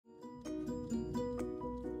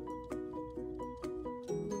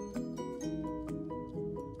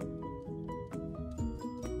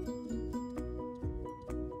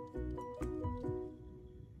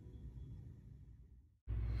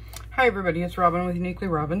Hi everybody, it's Robin with Uniquely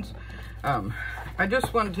Robins. I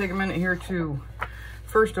just want to take a minute here to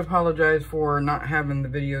first apologize for not having the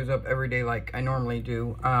videos up every day like I normally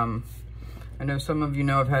do. I know some of you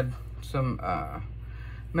know I've had some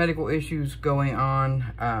medical issues going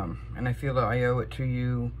on, and I feel that I owe it to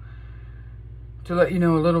you to let you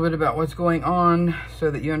know a little bit about what's going on so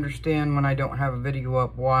that you understand when I don't have a video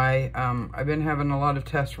up why. I've been having a lot of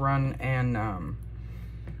tests run and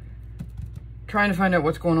trying to find out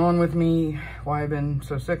what's going on with me, why I've been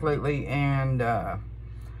so sick lately, and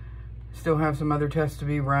still have some other tests to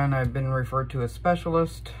be run. I've been referred to a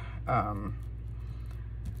specialist. I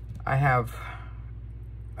have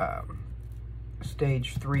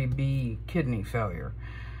stage 3B kidney failure.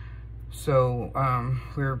 So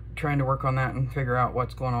we're trying to work on that and figure out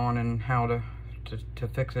what's going on and how to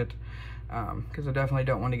fix it, because I definitely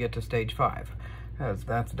don't want to get to stage 5, as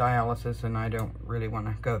that's dialysis and I don't really want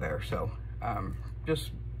to go there. So just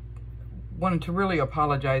wanted to really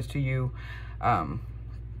apologize to you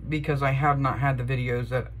because I have not had the videos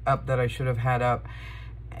that I should have had up,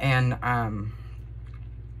 and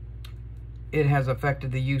it has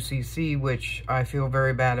affected the UCC, which I feel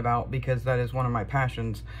very bad about because that is one of my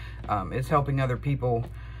passions, is helping other people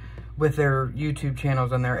with their YouTube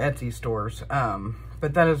channels and their Etsy stores.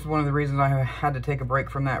 But that is one of the reasons I had to take a break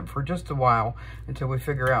from that for just a while until we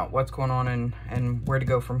figure out what's going on and where to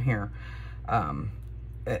go from here.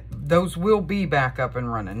 Those will be back up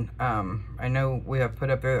and running. I know we have put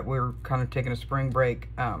up there that we're kind of taking a spring break,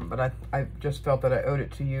 but I just felt that I owed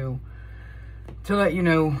it to you to let you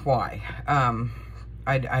know why.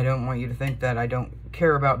 I don't want you to think that I don't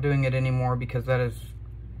care about doing it anymore, because that is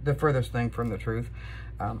the furthest thing from the truth.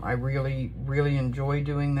 I really, really enjoy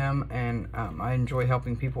doing them, and I enjoy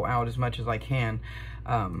helping people out as much as I can.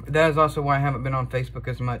 That is also why I haven't been on Facebook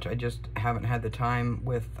as much. I just haven't had the time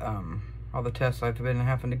with all the tests I've been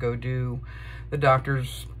having to go do, the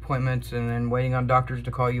doctor's appointments, and then waiting on doctors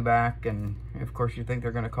to call you back. And of course you think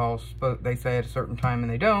they're going to call, they say at a certain time and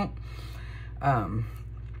they don't.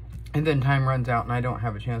 And then time runs out and I don't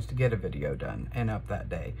have a chance to get a video done and up that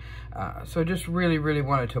day. So just really, really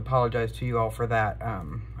wanted to apologize to you all for that.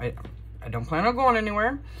 I don't plan on going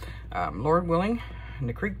anywhere. Lord willing, and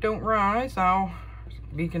the creek don't rise, I'll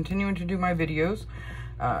be continuing to do my videos.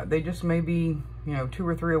 They just may be, 2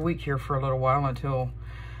 or 3 a week here for a little while until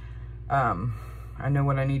I know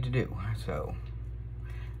what I need to do. So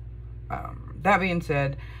that being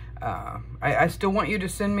said, I still want you to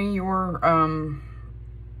send me your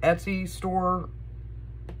Etsy store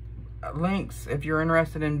links if you're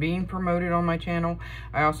interested in being promoted on my channel.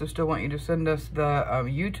 I also still want you to send us the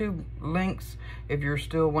YouTube links if you're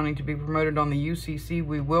still wanting to be promoted on the UCC.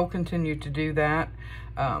 We will continue to do that.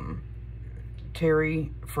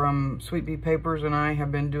 Terry from Sweet Bee Papers and I have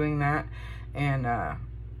been doing that, and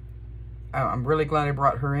I'm really glad I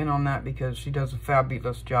brought her in on that because she does a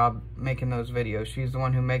fabulous job making those videos. She's the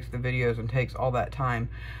one who makes the videos and takes all that time.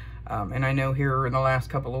 And I know here in the last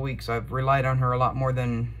couple of weeks I've relied on her a lot more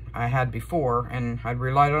than I had before, and I'd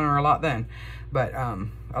relied on her a lot then, but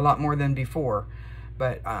a lot more than before.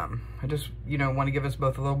 But I just, want to give us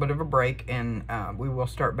both a little bit of a break, and we will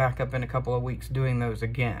start back up in a couple of weeks doing those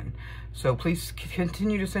again. So please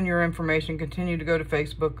continue to send your information, continue to go to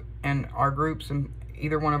Facebook and our groups, and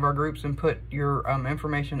either one of our groups, and put your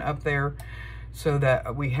information up there so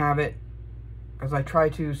that we have it, as I try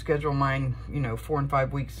to schedule mine, 4 and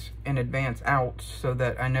 5 weeks in advance out so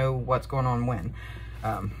that I know what's going on when.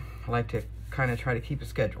 I like to kind of try to keep a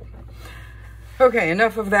schedule. Okay,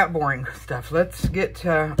 enough of that boring stuff. Let's get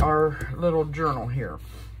to our little journal here.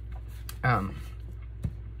 I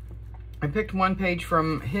picked one page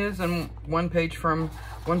from his and one page from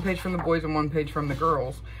the boys and one page from the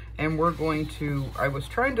girls. And we're going to, I was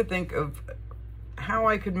trying to think of how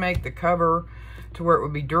I could make the cover to where it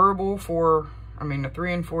would be durable for, a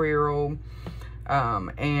 3 and 4 year old.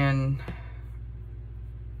 And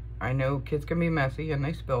I know kids can be messy and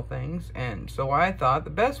they spill things. And so I thought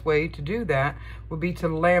the best way to do that would be to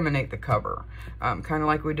laminate the cover. Kind of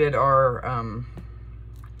like we did our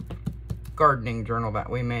gardening journal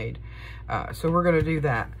that we made. So we're going to do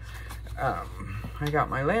that. I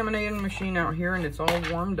got my laminating machine out here and it's all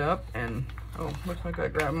warmed up, and oh, looks like I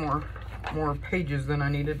grabbed more pages than I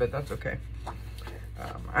needed, but that's okay.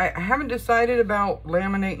 I haven't decided about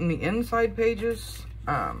laminating the inside pages.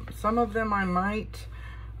 Some of them I might.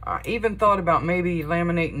 Even thought about maybe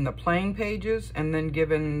laminating the plain pages and then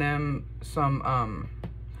giving them some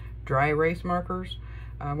dry erase markers.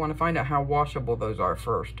 I want to find out how washable those are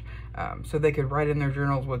first, so they could write in their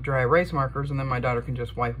journals with dry erase markers, and then my daughter can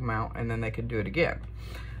just wipe them out and then they could do it again.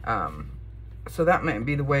 So that might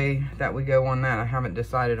be the way that we go on that. I haven't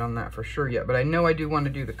decided on that for sure yet, but I know I do want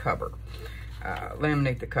to do the cover,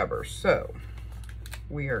 laminate the cover. So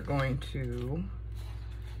we are going to,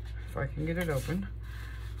 if I can get it open,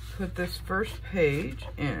 put this first page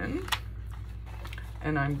in,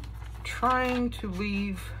 and I'm trying to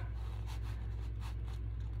leave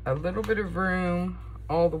a little bit of room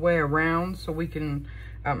all the way around so we can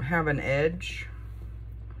have an edge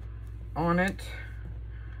on it,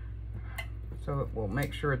 so it will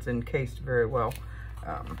make sure it's encased very well.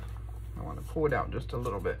 I want to pull it out just a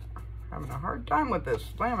little bit. I'm having a hard time with this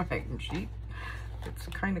laminating sheet. It's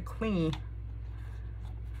kind of clean.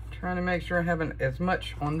 Trying to make sure I have as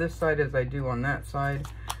much on this side as I do on that side,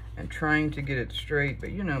 and trying to get it straight,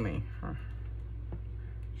 but you know me.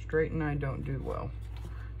 Straight and I don't do well.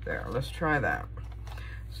 There, let's try that.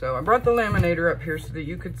 So I brought the laminator up here so that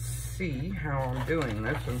you could see how I'm doing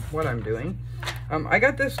this and what I'm doing. I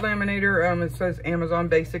got this laminator, it says Amazon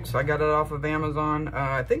Basics. I got it off of Amazon.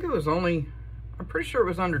 I think it was only, I'm pretty sure it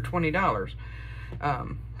was under $20.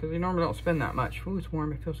 Because we normally don't spend that much. Ooh, it's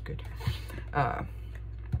warm, it feels good.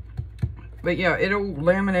 But yeah, it'll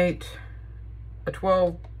laminate a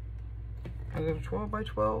 12, is it a 12 by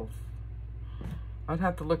 12? I'd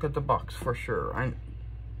have to look at the box for sure.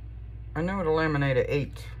 I know it'll laminate an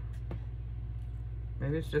 8.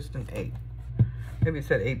 Maybe it's just an 8. Maybe it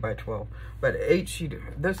said 8 by 12. But 8 sheet,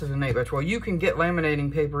 this is an 8 by 12. You can get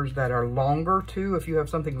laminating papers that are longer too, if you have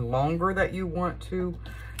something longer that you want to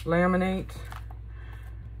laminate.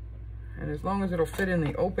 And as long as it'll fit in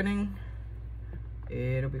the opening,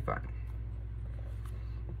 it'll be fine.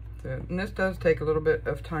 So, and this does take a little bit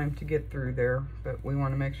of time to get through there, but we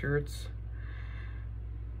want to make sure it's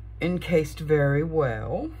encased very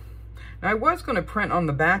well. Now, I was going to print on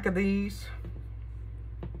the back of these,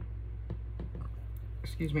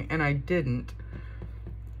 excuse me, and I didn't.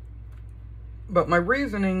 But my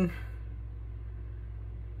reasoning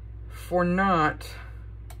for not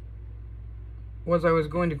was I was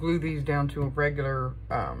going to glue these down to a regular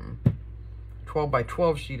 12 by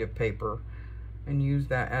 12 sheet of paper and use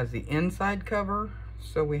that as the inside cover.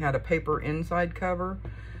 So we had a paper inside cover.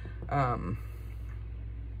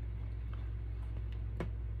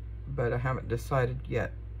 But I haven't decided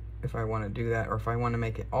yet if I want to do that or if I want to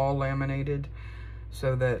make it all laminated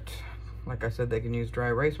so that, like I said, they can use dry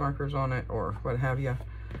erase markers on it or what have you,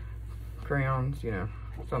 crayons, you know,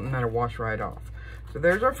 something that'll wash right off. So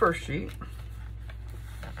there's our first sheet.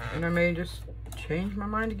 And I may just change my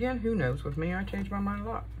mind again. Who knows? With me, I change my mind a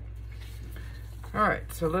lot. All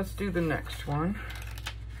right, so let's do the next one.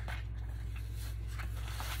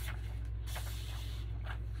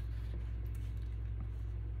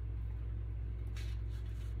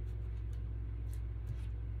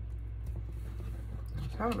 I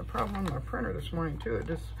was having a problem on my printer this morning too. It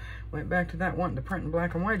just went back to that wanting to print in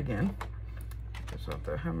black and white again. Just have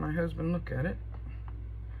to have my husband look at it.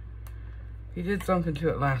 He did something to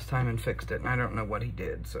it last time and fixed it, and I don't know what he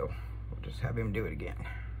did, so we'll just have him do it again.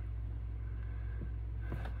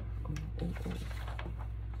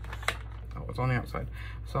 Oh, it's on the outside.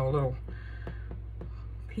 I saw a little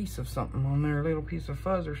piece of something on there, a little piece of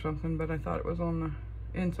fuzz or something, but I thought it was on the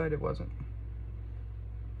inside. It wasn't.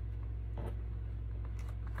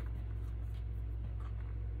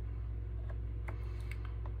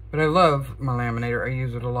 But I love my laminator. I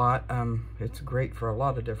use it a lot. It's great for a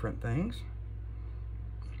lot of different things.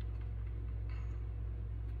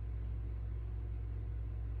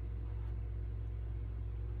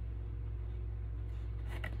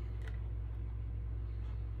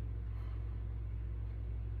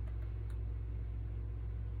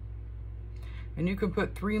 And you can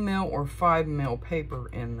put 3 mil or 5 mil paper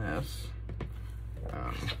in this.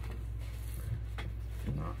 I'm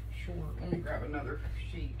not sure. Let me grab another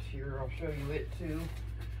sheet here. I'll show you it too.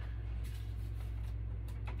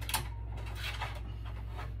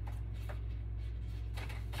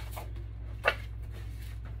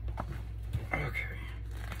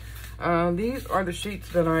 Okay. These are the sheets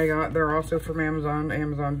that I got. They're also from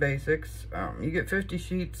Amazon Basics. You get 50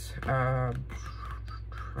 sheets.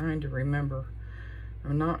 Trying to remember.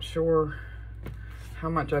 I'm not sure how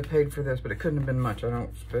much I paid for this, but it couldn't have been much. I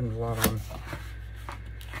don't spend a lot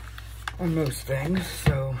on most things,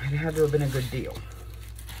 so it had to have been a good deal.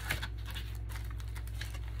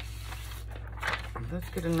 Let's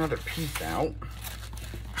get another piece out,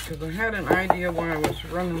 because I had an idea when I was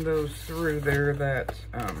running those through there that,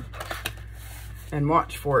 and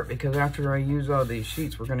watch for it, because after I use all these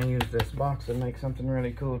sheets, we're going to use this box and make something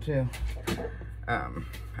really cool too.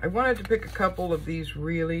 I wanted to pick a couple of these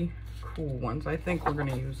really cool ones. I think we're going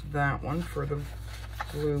to use that one for the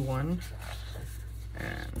blue one.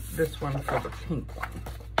 And this one for the pink one.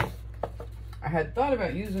 I had thought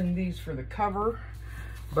about using these for the cover,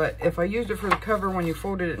 but if I used it for the cover, when you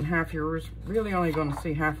folded it in half, you're really only going to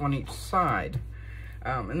see half on each side.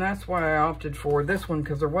 And that's why I opted for this one,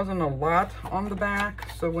 because there wasn't a lot on the back,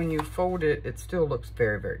 so when you fold it, it still looks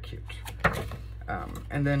very, very cute.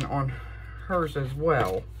 And then on hers as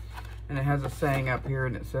well, and it has a saying up here,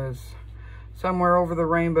 and it says, "Somewhere over the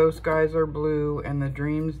rainbow, skies are blue, and the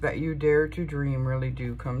dreams that you dare to dream really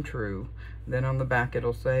do come true." Then on the back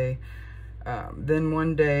it'll say, "Then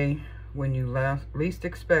one day, when you least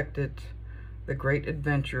expect it, the great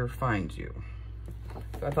adventure finds you."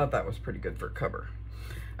 So I thought that was pretty good for cover.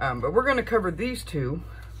 But we're going to cover these two.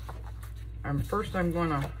 First I'm going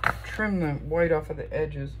to trim the white off of the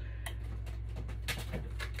edges.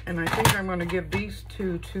 And I think I'm going to give these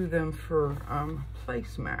two to them for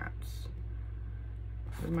placemats.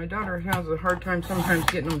 My daughter has a hard time sometimes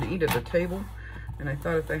getting them to eat at the table. And I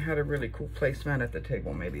thought if they had a really cool placemat at the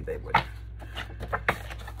table, maybe they would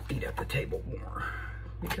eat at the table more.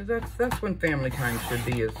 Because that's when family time should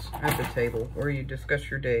be, is at the table, where you discuss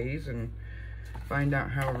your days and find out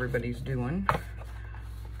how everybody's doing.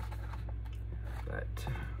 But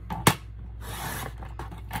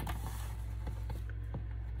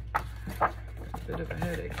got a bit of a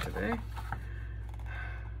headache today.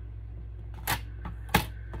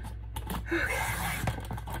 Okay.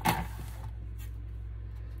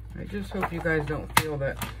 I just hope you guys don't feel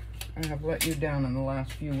that I have let you down in the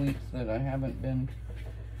last few weeks, that I haven't been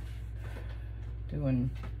doing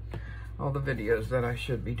all the videos that I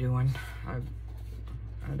should be doing. I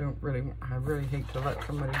really hate to let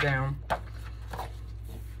somebody down.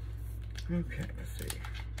 Okay, let's see.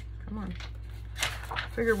 Come on.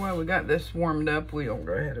 Figure while we got this warmed up, we'll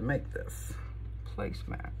go ahead and make this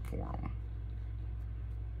placemat for them.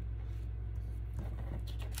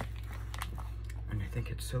 And I think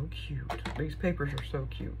it's so cute. These papers are so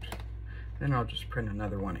cute. Then I'll just print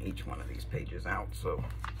another one, each one of these pages out, so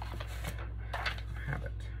I have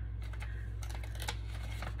it.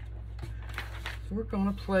 So we're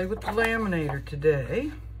going to play with the laminator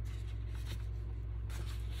today.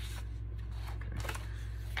 Okay.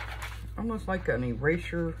 Almost like an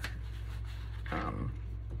eraser.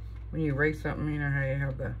 When you erase something, you know how you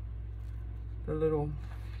have the little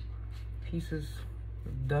pieces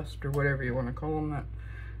of dust or whatever you want to call them that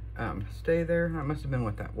stay there. That must have been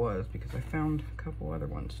what that was, because I found a couple other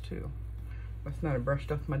ones too. Must not have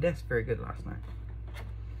brushed off my desk very good last night.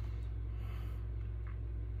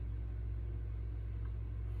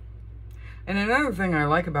 And another thing I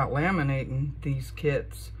like about laminating these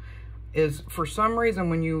kits is, for some reason,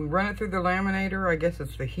 when you run it through the laminator, I guess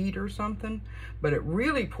it's the heat or something, but it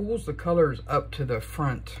really pulls the colors up to the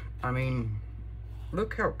front. I mean,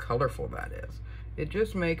 look how colorful that is. It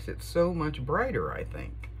just makes it so much brighter, I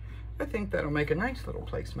think. I think that'll make a nice little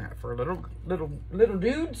placemat for little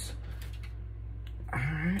dudes. All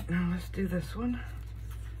right, now let's do this one.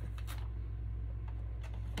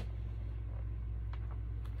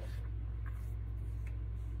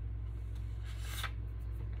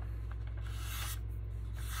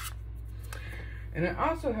 And I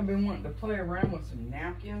also have been wanting to play around with some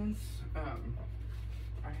napkins.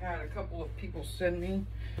 I had a couple of people send me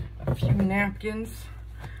a few napkins.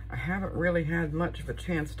 I haven't really had much of a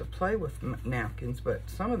chance to play with napkins, but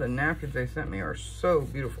some of the napkins they sent me are so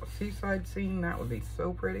beautiful. Seaside scene, that would be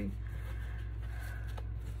so pretty.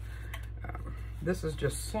 This is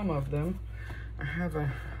just some of them. I have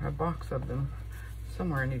a box of them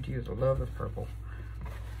somewhere I need to use. I love the purple.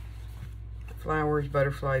 Flowers,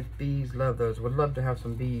 butterflies, bees, love those. Would love to have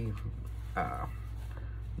some bee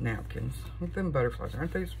napkins. Look at them butterflies.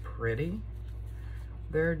 Aren't they pretty?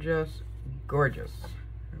 They're just gorgeous.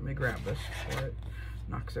 Let me grab this before it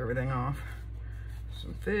knocks everything off.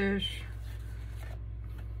 Some fish.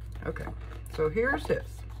 Okay, so here's his.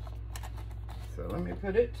 So let me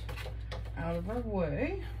put it out of our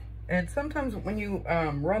way. And sometimes when you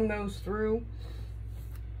run those through,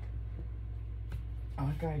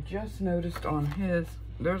 like I just noticed on his,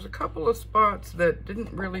 there's a couple of spots that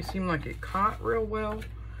didn't really seem like it caught real well.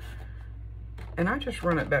 And I just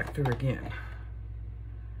run it back through again.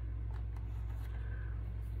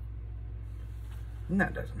 And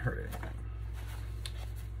that doesn't hurt anything.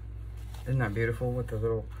 Isn't that beautiful with the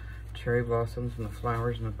little cherry blossoms and the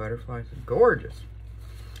flowers and the butterflies? It's gorgeous.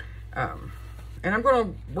 And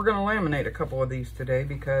we're gonna laminate a couple of these today,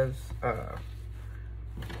 because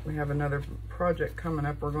we have another project coming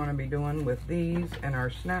up we're going to be doing with these and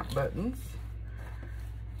our snap buttons.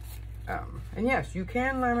 And yes, you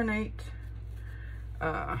can laminate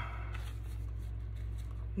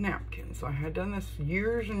napkins. I had done this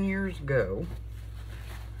years and years ago,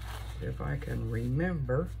 See if I can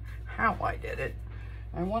remember how I did it.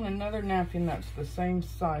 I want another napkin that's the same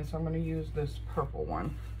size, so I'm going to use this purple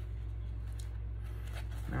one.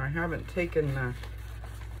 Now I haven't taken the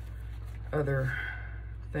other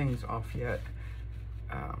things off yet.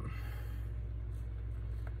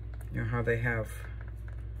 You know how they have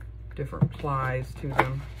different plies to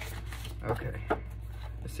them. Okay,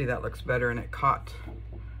 see, that looks better, and it caught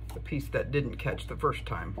the piece that didn't catch the first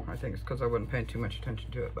time. I think it's because I wasn't paying too much attention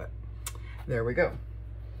to it, but there we go.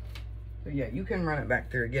 So yeah, you can run it back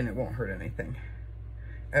there again, it won't hurt anything.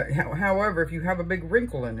 However, if you have a big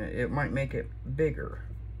wrinkle in it, it might make it bigger.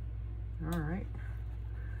 All right,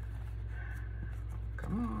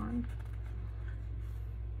 come on.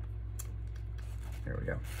 There we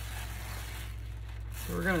go.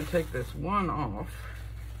 So we're going to take this one off.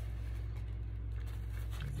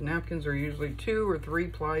 These napkins are usually 2 or 3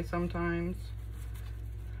 ply sometimes.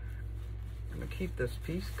 I'm going to keep this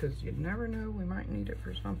piece because you never know, we might need it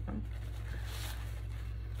for something.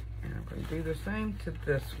 And I'm going to do the same to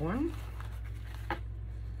this one.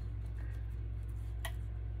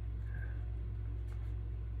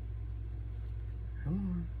 Come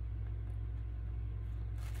on.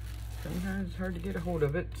 Sometimes it's hard to get a hold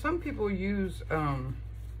of it. Some people use,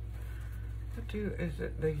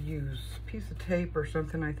 they use a piece of tape or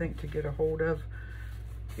something, I think, to get a hold of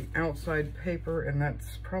the outside paper, and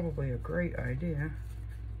that's probably a great idea.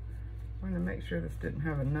 I want to make sure this didn't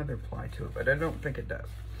have another ply to it, but I don't think it does.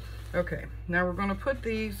 Okay, now we're going to put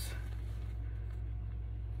these,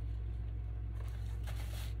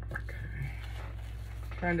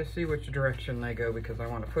 trying to see which direction they go because I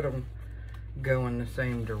want to put them go in the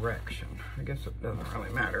same direction. I guess it doesn't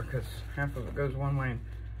really matter because half of it goes one way and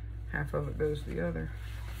half of it goes the other.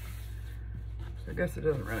 So I guess it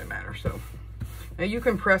doesn't really matter. So now you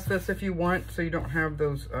can press this if you want so you don't have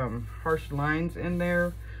those harsh lines in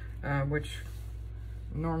there, which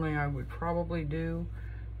normally I would probably do,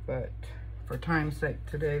 but for time's sake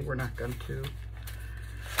today we're not gonna.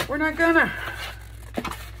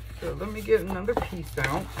 So let me get another piece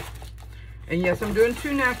out. And yes, I'm doing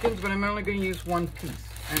 2 napkins, but I'm only going to use 1 piece.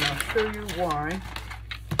 And I'll show you why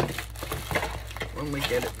when we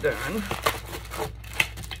get it done.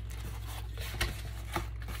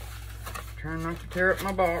 Trying not to tear up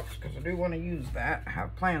my box because I do want to use that. I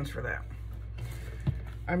have plans for that.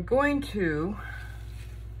 I'm going to,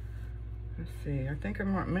 let's see, I think I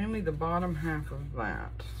want mainly the bottom half of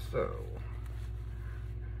that. So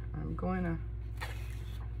I'm going to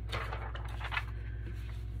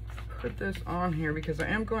put this on here because I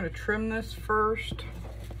am going to trim this first.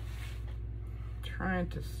 Trying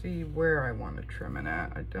to see where I want to trim it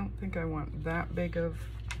at. I don't think I want that big of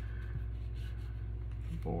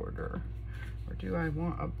border. Or do I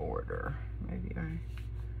want a border? Maybe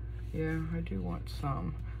yeah, I do want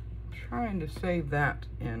some. I'm trying to save that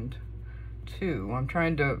end too. I'm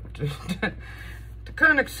trying to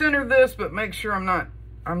kind of center this, but make sure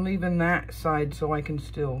I'm leaving that side so I can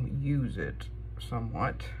still use it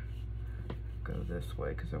somewhat. Go this way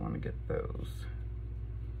because I want to get those.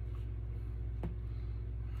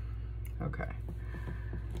 Okay.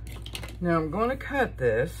 Now I'm going to cut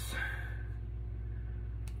this.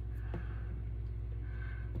 I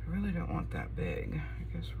really don't want that big.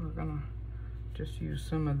 I guess we're going to just use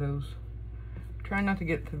some of those. Try not to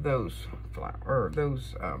get to those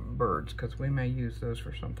birds because we may use those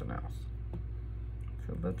for something else.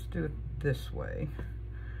 So let's do it this way.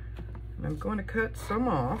 And I'm going to cut some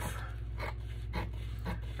off.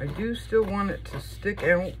 I do still want it to stick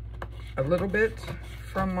out a little bit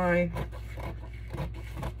from my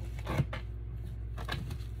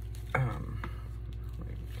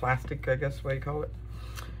plastic, I guess what you call it.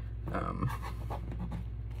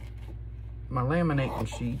 My laminating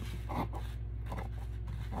sheet.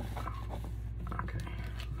 Okay,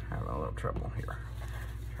 having a little trouble here.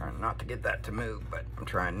 Trying not to get that to move, but I'm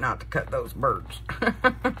trying not to cut those birds.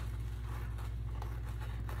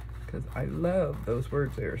 Because I love those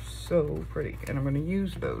birds. They're so pretty, and I'm going to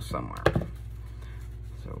use those somewhere.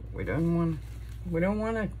 So we don't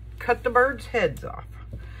want to cut the birds' heads off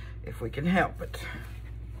if we can help it.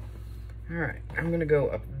 All right, I'm going to go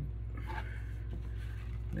up.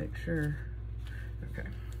 Make sure. Okay.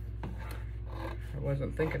 I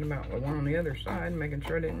wasn't thinking about the one on the other side, making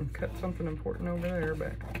sure I didn't cut something important over there,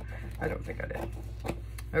 but I don't think I did.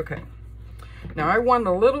 Okay. Now I want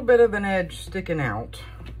a little bit of an edge sticking out,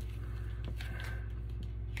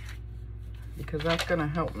 because that's going to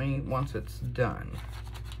help me once it's done.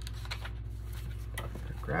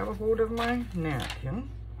 Grab a hold of my napkin.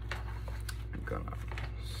 I'm going to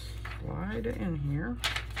slide it in here.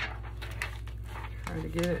 Try to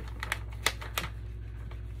get it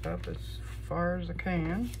up as far as I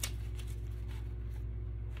can.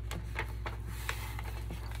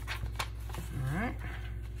 All right.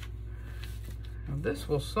 Now this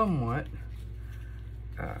will somewhat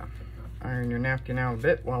iron your napkin out a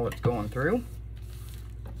bit while it's going through.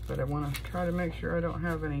 But I want to try to make sure I don't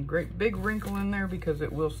have any great big wrinkle in there because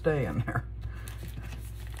it will stay in there.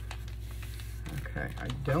 Okay, I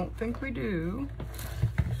don't think we do.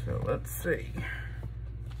 So let's see.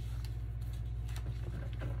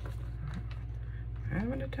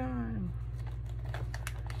 Having a time.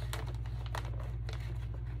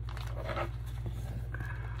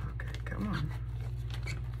 Okay, come on.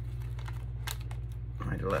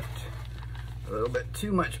 I left a little bit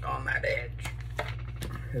too much on that edge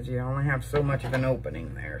because you only have so much of an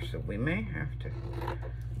opening there, so we may have to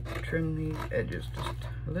trim these edges just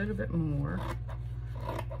a little bit more.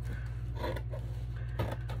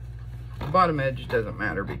 The bottom edge doesn't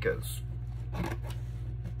matter because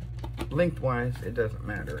lengthwise it doesn't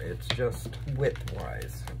matter, it's just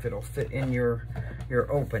widthwise if it'll fit in your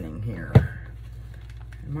opening here.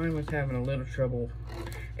 And mine was having a little trouble.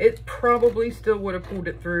 It probably still would have pulled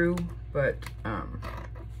it through, but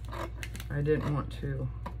I didn't want to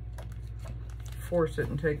force it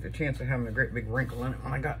and take the chance of having a great big wrinkle in it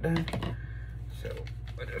when I got done. So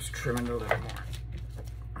I just trim it a little more.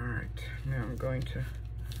 All right, now I'm going to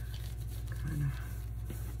kind of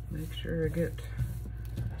make sure I get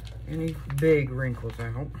any big wrinkles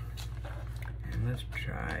out. And let's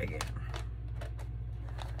try again.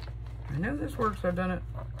 I know this works, I've done it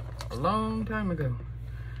a long time ago.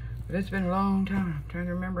 But it's been a long time. I'm trying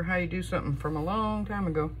to remember how you do something from a long time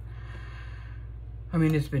ago. I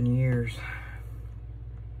mean, it's been years.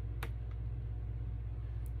 But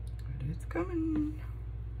it's coming.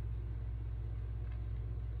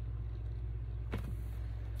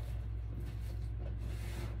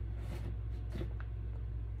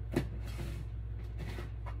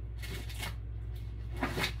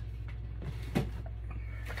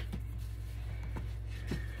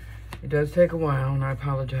 It does take a while, and I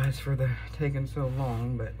apologize for the taking so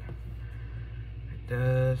long, but it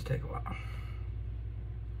does take a while.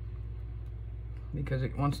 Because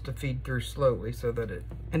it wants to feed through slowly so that it,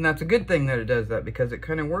 and that's a good thing that it does that because it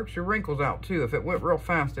kind of works your wrinkles out too. If it went real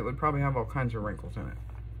fast, it would probably have all kinds of wrinkles in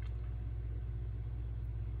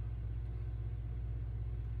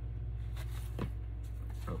it.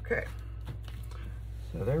 Okay,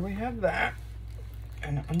 so there we have that.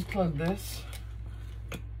 And unplug this.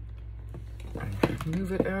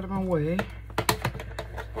 Move it out of my way.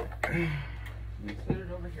 Let me set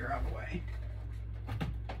it over here out of the way.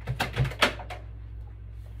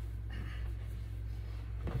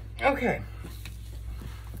 Okay.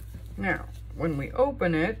 Now, when we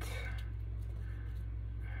open it,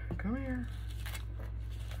 come here.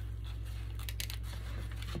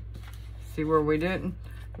 See where we didn't?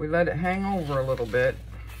 We let it hang over a little bit.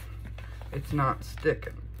 It's not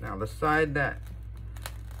sticking. Now the side that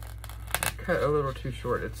cut a little too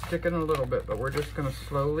short, it's sticking a little bit, but we're just going to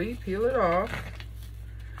slowly peel it off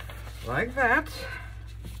like that.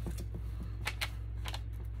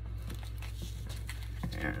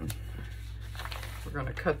 And we're going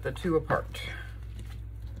to cut the two apart.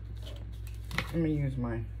 Let me use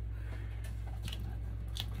my,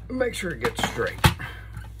 make sure it gets straight.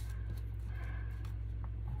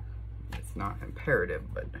 It's not imperative,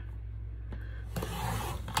 but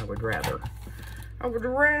I would rather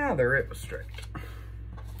it was straight.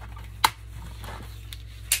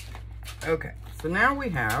 Okay, so now we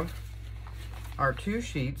have our two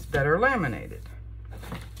sheets that are laminated.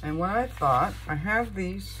 And what I thought, I have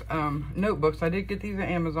these notebooks. I did get these at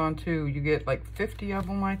Amazon too. You get like 50 of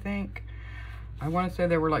them, I think. I want to say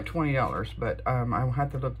they were like $20, but I'll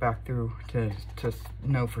have to look back through to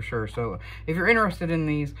know for sure. So if you're interested in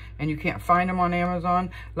these and you can't find them on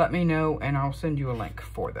Amazon, let me know and I'll send you a link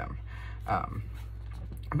for them.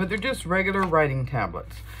 But they're just regular writing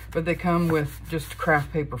tablets, but they come with just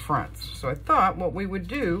craft paper fronts. So I thought what we would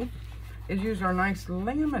do is use our nice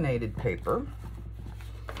laminated paper.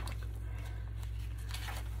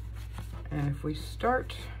 And if we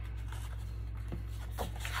start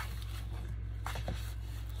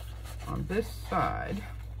on this side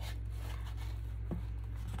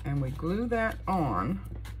and we glue that on,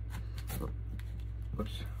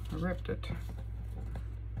 whoops, I ripped it.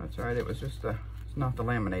 That's all right, it was just the, it's not the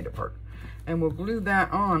laminated part. And we'll glue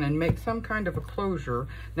that on and make some kind of a closure.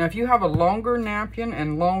 Now, if you have a longer napkin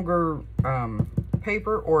and longer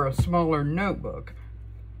paper or a smaller notebook,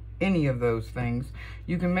 any of those things,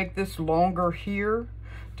 you can make this longer here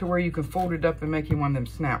to where you can fold it up and make you one of them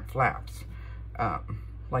snap flaps,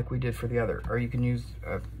 like we did for the other. Or you can use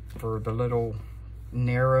for the little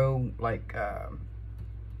narrow, like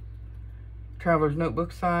traveler's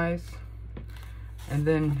notebook size. And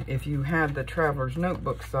then if you had the traveler's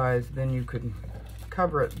notebook size, then you could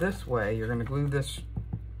cover it this way. You're going to glue this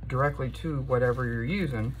directly to whatever you're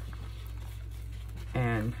using,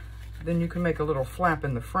 and then you can make a little flap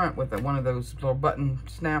in the front with one of those little button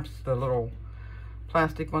snaps, the little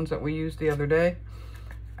plastic ones that we used the other day,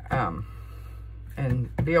 and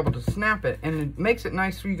be able to snap it, and it makes it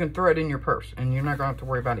nice so you can throw it in your purse and you're not going to have to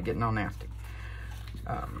worry about it getting all nasty.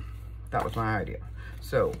 That was my idea.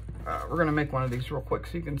 So we're going to make one of these real quick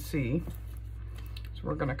so you can see. So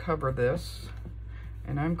we're going to cover this,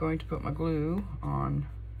 and I'm going to put my glue on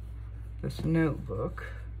this notebook.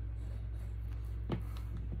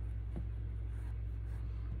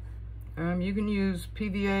 You can use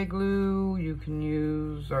PVA glue, you can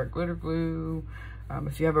use art glitter glue.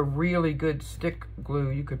 If you have a really good stick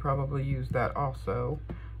glue, you could probably use that also.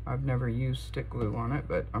 I've never used stick glue on it,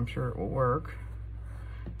 but I'm sure it will work.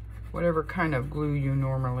 Whatever kind of glue you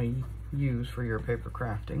normally use for your paper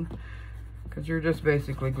crafting, because you're just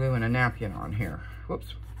basically gluing a napkin on here.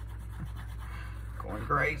 Whoops. Going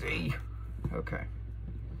crazy. Okay.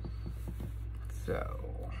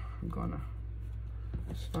 So I'm gonna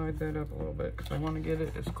slide that up a little bit because I want to get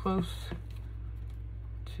it as close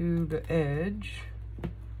to the edge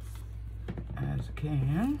as I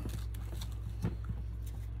can.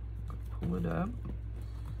 Pull it up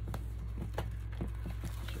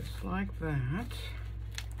just like that.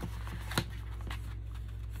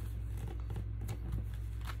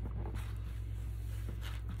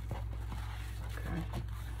 Okay.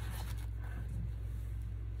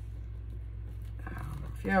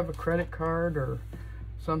 If you have a credit card or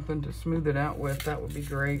something to smooth it out with, that would be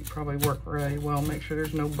great. Probably work really well. Make sure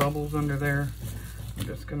there's no bubbles under there. I'm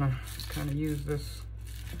just gonna kind of use this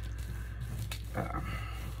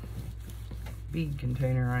bead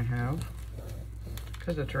container I have,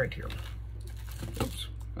 because it's right here. Oops,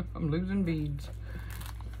 I'm losing beads.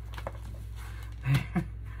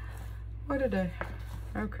 What a day.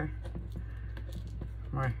 Okay.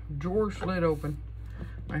 My drawer slid open.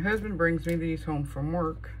 My husband brings me these home from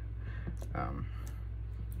work.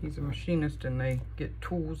 He's a machinist, and they get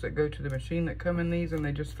tools that go to the machine that come in these, and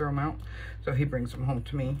they just throw them out. So he brings them home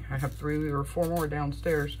to me. I have 3 or 4 more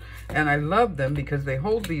downstairs, and I love them because they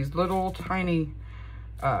hold these little tiny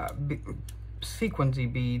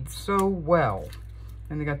sequency beads so well.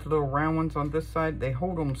 And they got the little round ones on this side. They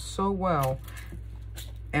hold them so well,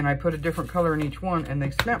 and I put a different color in each one, and they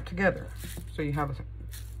snap together. So you have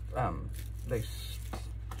they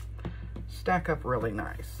stack up really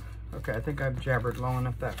nice. Okay, I think I've jabbered long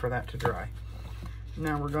enough for that to dry.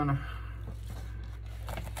 Now we're gonna,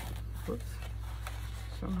 whoops,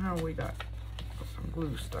 somehow we got some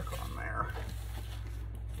glue stuck on there.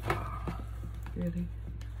 Oh, really?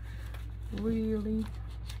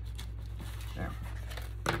 There.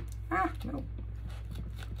 Ah, no.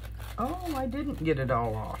 Oh, I didn't get it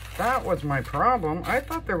all off. That was my problem. I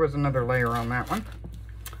thought there was another layer on that one.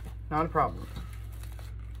 Not a problem.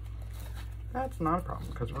 That's not a problem,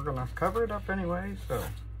 because we're gonna cover it up anyway, so.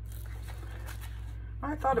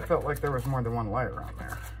 I thought it felt like there was more than one layer on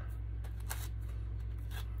there.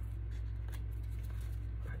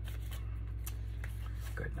 But,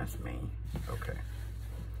 goodness me. Okay.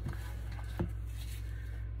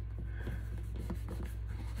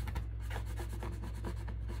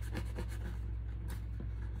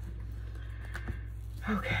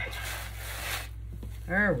 Okay.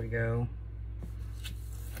 There we go.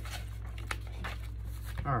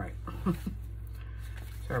 All right.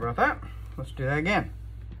 Sorry about that. Let's do that again.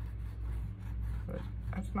 But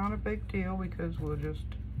that's not a big deal, because we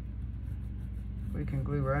can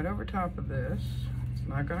glue right over top of this. It's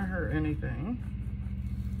not gonna hurt anything.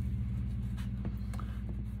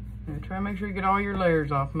 And try to make sure you get all your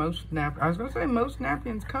layers off. I was gonna say most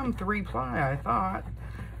napkins come 3-ply, I thought.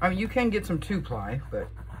 I mean, you can get some 2-ply, but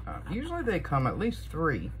usually they come at least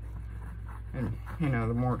 3. And, you know,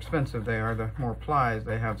 the more expensive they are, the more plies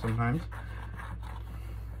they have sometimes.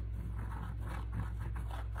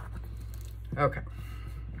 Okay.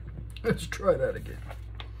 Let's try that again.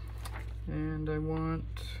 And I want,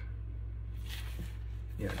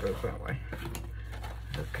 yeah, it goes that way.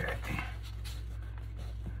 Okay.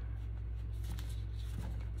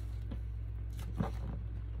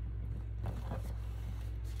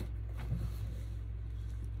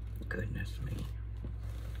 Goodness me.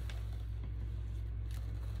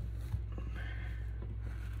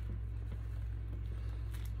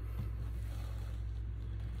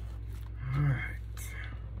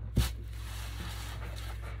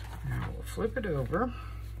 Flip it over,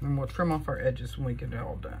 and we'll trim off our edges when we get it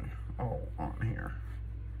all done. all on here.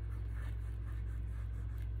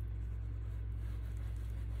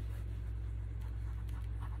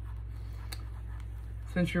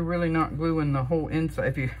 Since you're really not gluing the whole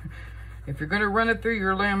inside, if you're going to run it through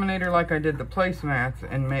your laminator like I did the placemats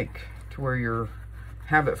and make to where you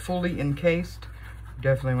have it fully encased,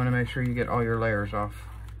 definitely want to make sure you get all your layers off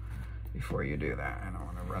before you do that. I don't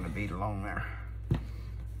want to run a bead along there.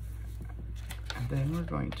 And then we're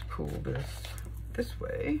going to pull this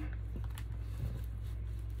way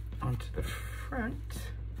onto the front.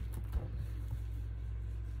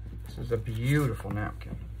 This is a beautiful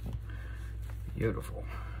napkin. Beautiful.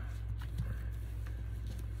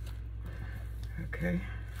 Okay.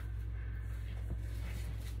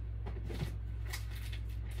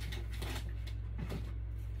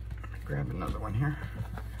 Grab another one here.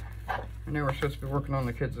 I know we're supposed to be working on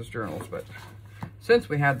the kids' journals, but since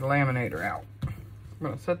we had the laminator out, I'm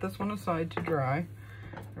going to set this one aside to dry,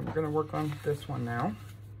 and we're going to work on this one now.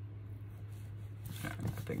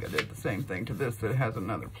 I think I did the same thing to this that has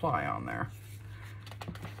another ply on there.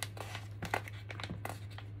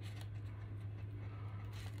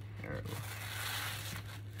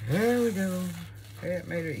 There we go. Hey, it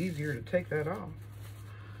made it easier to take that off.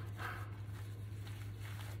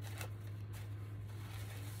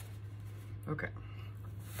 Okay.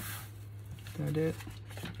 Is that it?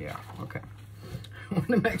 Yeah, okay. I want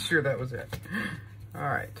to make sure that was it. All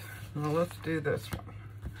right. Well, let's do this one.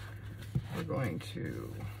 We're going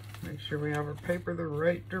to make sure we have our paper the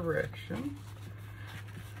right direction.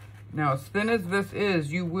 Now, as thin as this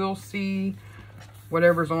is, you will see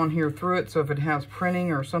whatever's on here through it. So if it has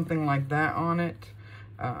printing or something like that on it,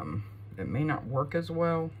 it may not work as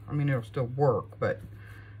well. I mean, it'll still work, but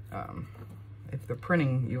if the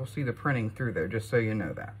printing, you'll see the printing through there, just so you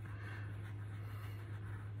know that.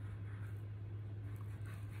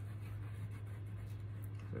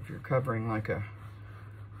 So if you're covering like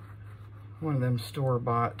one of them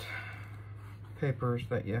store-bought papers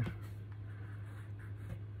that you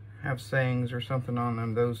have sayings or something on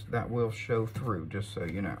them, that will show through, just so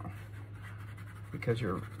you know, because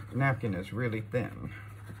your napkin is really thin.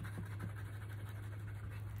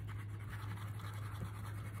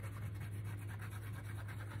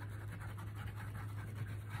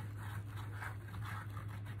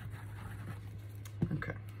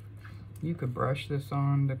 Okay, you could brush this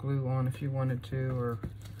on, the glue on, if you wanted to, or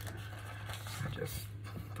I just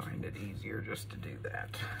find it easier just to do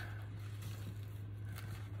that.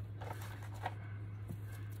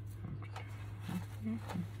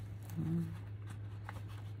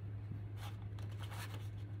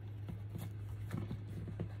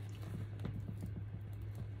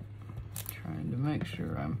 Trying to make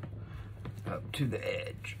sure I'm up to the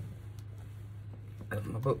edge of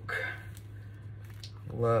my book.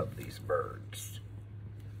 Love these birds.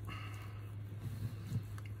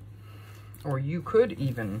 Or you could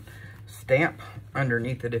even stamp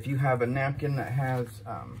underneath it if you have a napkin that has,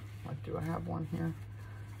 like, do I have one here?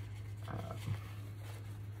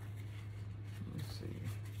 Let's see.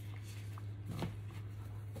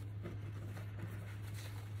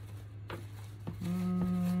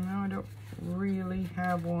 No, I don't really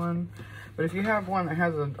have one. But if you have one that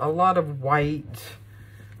has a lot of white,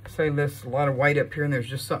 say this, a lot of white up here, and there's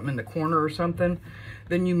just something in the corner or something,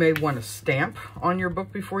 then you may want to stamp on your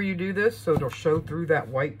book before you do this, so it'll show through that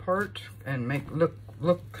white part and make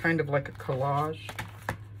look kind of like a collage,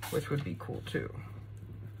 which would be cool too.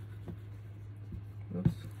 Oops.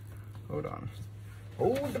 Hold on.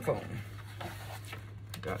 Hold the phone.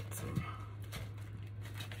 Got some.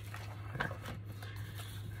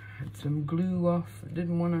 Had some glue off. I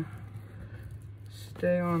didn't want to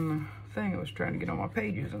stay on the thing. I was trying to get on my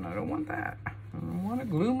pages, and I don't want that. I don't want to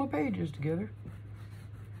glue my pages together.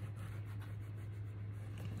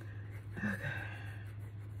 Okay.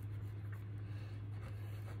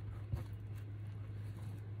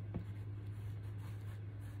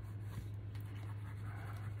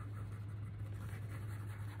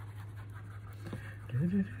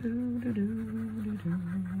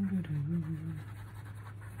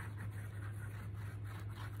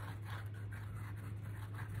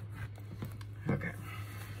 Okay.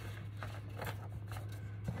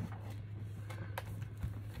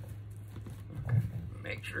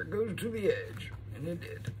 Make sure it goes to the edge, and it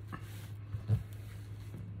did.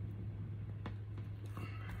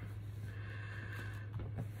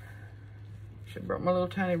 Should have brought my little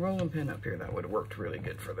tiny rolling pin up here. That would have worked really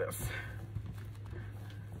good for this.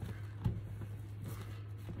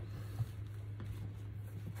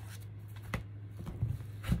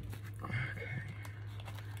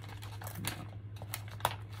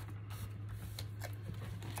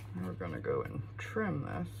 We're going to go and trim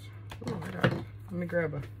this. Oh, let me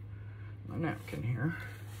grab my napkin here.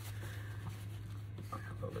 I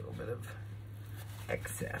have a little bit of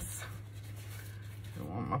excess. I don't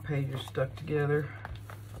want my pages stuck together.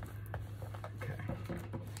 Okay.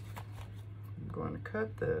 I'm going to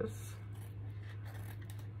cut this.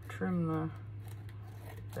 Trim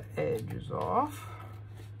the edges off.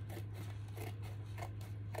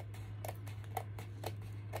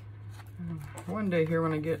 One day here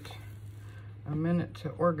when I get a minute to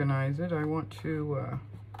organize it, I want to,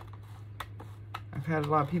 I've had a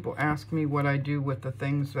lot of people ask me what I do with the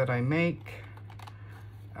things that I make.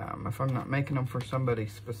 If I'm not making them for somebody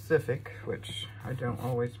specific, which I don't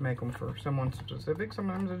always make them for someone specific.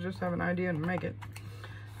 Sometimes I just have an idea and make it.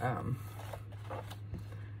 I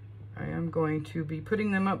am going to be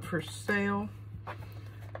putting them up for sale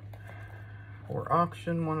or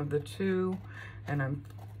auction, one of the two. And I'm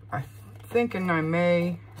thinking I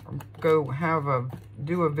may go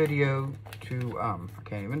do a video to, I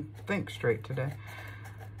can't even think straight today.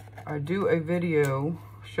 I do a video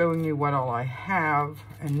showing you what all I have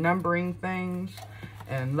and numbering things,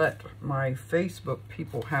 and let my Facebook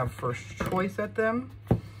people have first choice at them.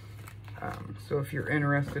 So if you're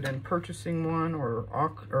interested in purchasing one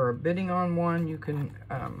or bidding on one, you can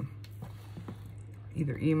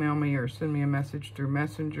either email me or send me a message through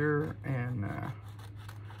Messenger, and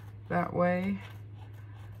that way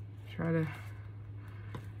try to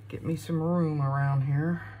get me some room around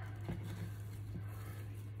here.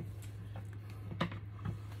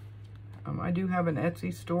 I do have an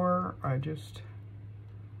Etsy store. I just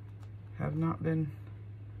have not been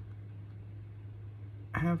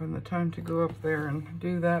having the time to go up there and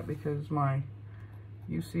do that because my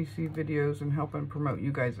UCC videos and helping promote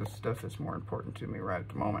you guys' stuff is more important to me right at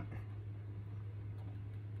the moment.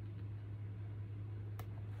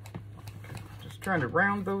 Just trying to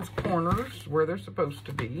round those corners where they're supposed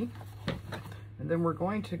to be. And then we're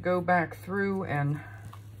going to go back through and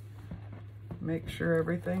make sure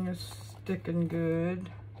everything is sticking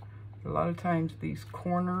good. A lot of times these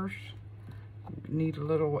corners need a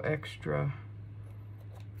little extra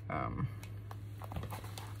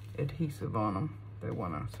adhesive on them. They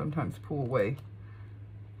want to sometimes pull away.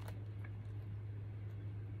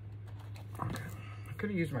 Okay, I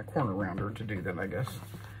could have used my corner rounder to do that, I guess.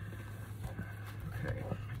 Okay,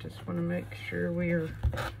 I just want to make sure we are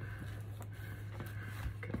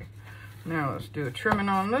okay. Now let's do a trimming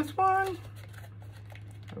on this one.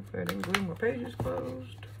 Hopefully I didn't glue my pages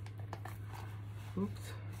closed. Oops,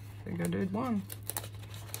 I think I did one.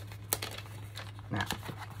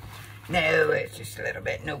 No, it's just a little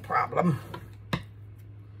bit, no problem.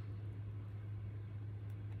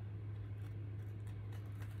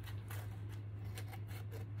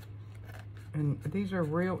 And these are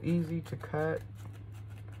real easy to cut.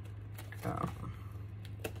 Well,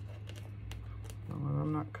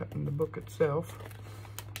 I'm not cutting the book itself.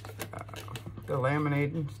 The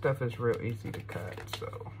laminating stuff is real easy to cut,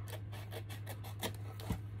 so.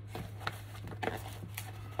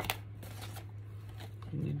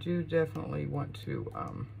 And you do definitely want to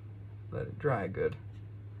let it dry good.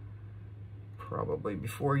 Probably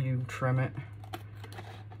before you trim it.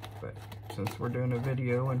 But since we're doing a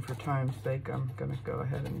video and for time's sake, I'm gonna go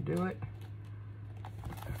ahead and do it.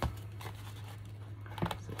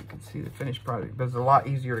 So you can see the finished product, but it's a lot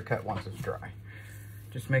easier to cut once it's dry.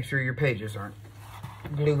 Just make sure your pages aren't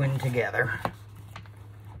gluing together.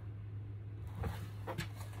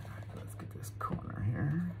 Let's get this corner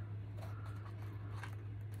here.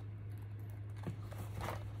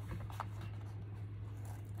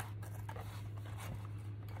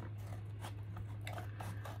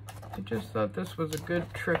 I just thought this was a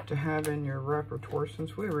good trick to have in your repertoire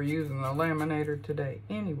since we were using the laminator today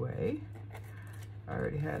anyway. I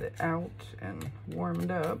already had it out and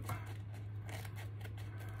warmed up.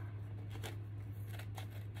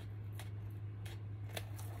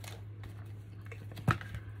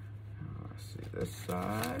 This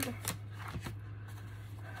side, get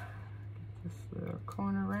this little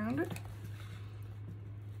corner rounded.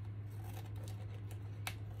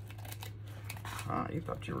 Ah, you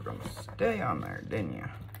thought you were going to stay on there, didn't you?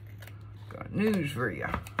 Got news for you.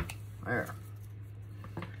 There.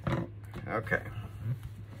 Okay.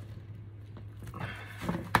 I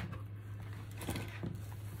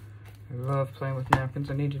love playing with napkins.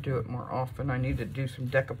 I need to do it more often. I need to do some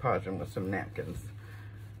decoupaging with some napkins.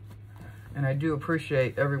 And I do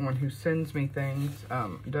appreciate everyone who sends me things.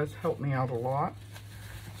 It does help me out a lot.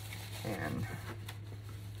 And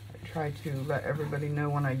I try to let everybody know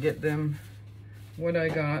when I get them what I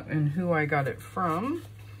got and who I got it from.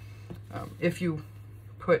 If you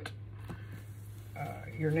put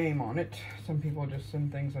your name on it. Some people just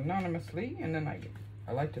send things anonymously, and then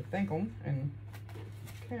I like to thank them and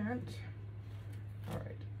can't. All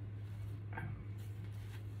right.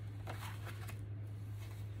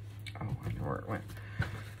 Oh, I know where it went.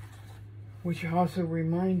 Which also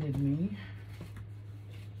reminded me,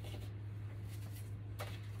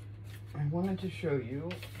 I wanted to show you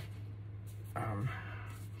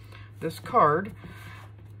this card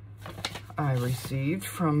I received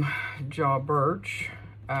from Jaw Birch.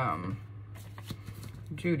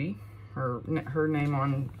 Judy, her name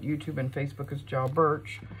on YouTube and Facebook is Jaw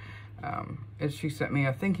Birch. And she sent me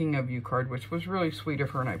a thinking of you card, which was really sweet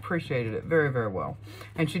of her, and I appreciated it very, very well.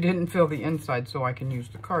 And she didn't fill the inside, so I can use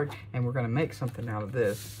the card, and we're going to make something out of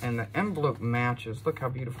this. And the envelope matches. Look how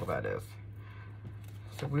beautiful that is.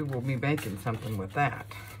 So we will be making something with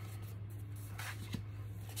that.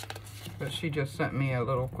 But she just sent me a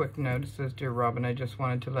little quick note. It says, "Dear Robin, I just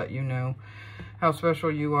wanted to let you know how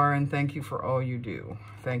special you are, and thank you for all you do.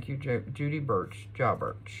 Thank you, Judy Birch, Jaw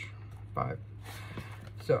Birch." Bye.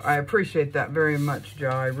 So I appreciate that very much,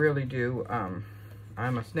 Jaw. I really do.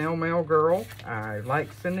 I'm a snail mail girl. I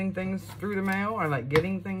like sending things through the mail. I like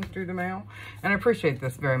getting things through the mail. And I appreciate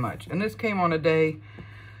this very much. And this came on a day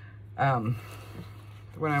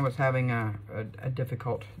when I was having a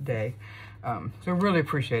difficult day. So I really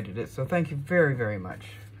appreciated it. So thank you very, very much.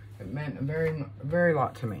 It meant a very, very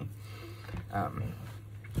lot to me.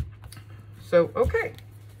 So, okay.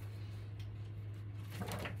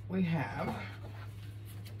 We have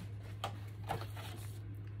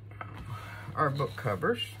our book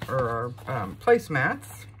covers, or our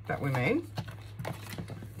placemats that we made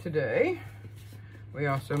today. We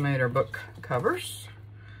also made our book covers.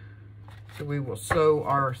 So we will sew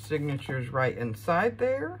our signatures right inside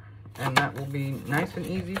there, and that will be nice and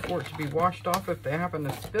easy for it to be washed off if they happen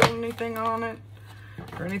to spill anything on it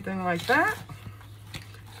or anything like that.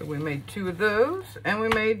 So we made 2 of those, and we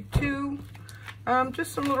made 2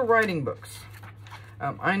 just some little writing books.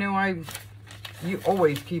 I know you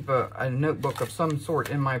always keep a notebook of some sort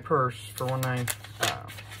in my purse for when I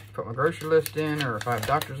put my grocery list in, or if I have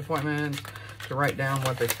doctor's appointments, to write down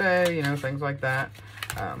what they say, you know, things like that.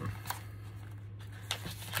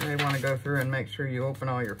 You may want to go through and make sure you open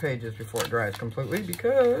all your pages before it dries completely,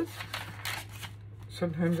 because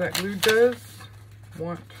sometimes that glue does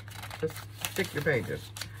want to stick your pages.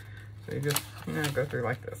 So you just, you know, go through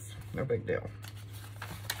like this. No big deal.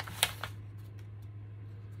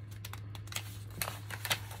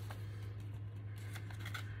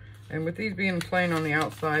 And with these being plain on the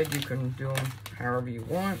outside, you can do them however you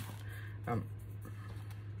want.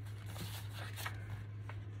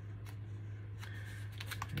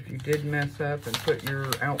 If you did mess up and put your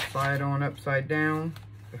outside on upside down,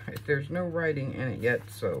 there's no writing in it yet,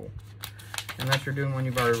 so unless you're doing one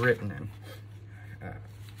you've already written in,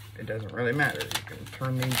 it doesn't really matter. You can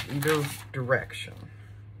turn these either direction.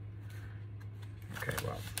 Okay,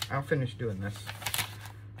 well, I'll finish doing this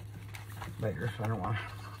later, so I don't want to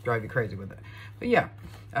drive you crazy with it. But yeah,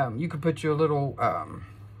 you could put your little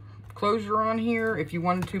closure on here if you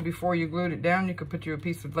wanted to. Before you glued it down, you could put you a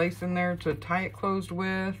piece of lace in there to tie it closed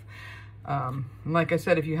with. Like I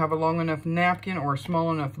said, if you have a long enough napkin or a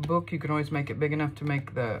small enough book, you can always make it big enough to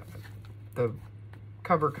make the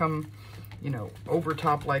cover come, you know, over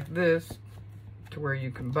top like this, to where you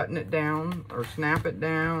can button it down or snap it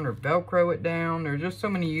down or Velcro it down. There's just so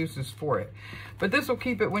many uses for it. But this will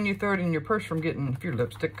keep it when you throw it in your purse from getting, if your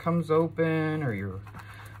lipstick comes open or your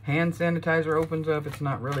hand sanitizer opens up, it's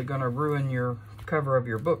not really going to ruin your cover of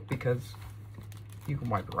your book, because you can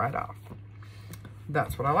wipe it right off.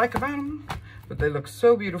 That's what I like about them. But they look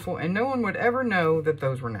so beautiful, and no one would ever know that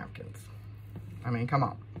those were napkins. I mean, come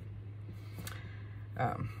on.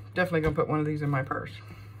 Definitely going to put one of these in my purse.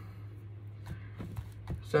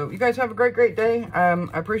 So you guys have a great, great day. I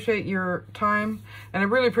appreciate your time, and I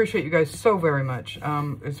really appreciate you guys so very much,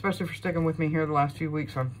 especially for sticking with me here the last few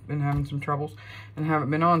weeks. I've been having some troubles and haven't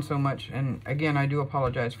been on so much, and again, I do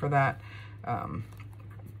apologize for that.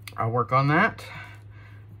 I'll work on that,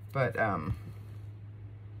 but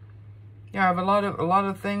yeah, I have a lot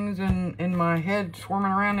of things in my head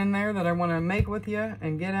swarming around in there that I want to make with you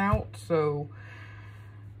and get out. So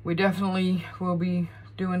we definitely will be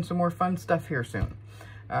doing some more fun stuff here soon.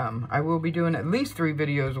 I will be doing at least 3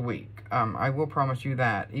 videos a week. I will promise you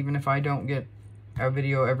that, even if I don't get a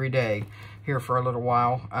video every day here for a little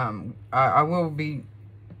while. I will be,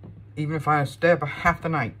 even if I stay up half the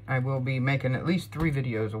night, I will be making at least 3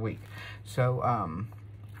 videos a week. So,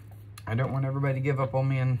 I don't want everybody to give up on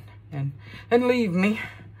me and leave me.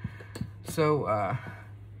 So,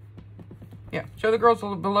 yeah, show the girls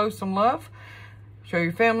below some love. Show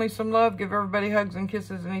your family some love. Give everybody hugs and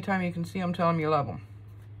kisses anytime you can see them. Tell them you love them.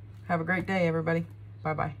 Have a great day, everybody.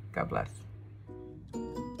 Bye-bye. God bless.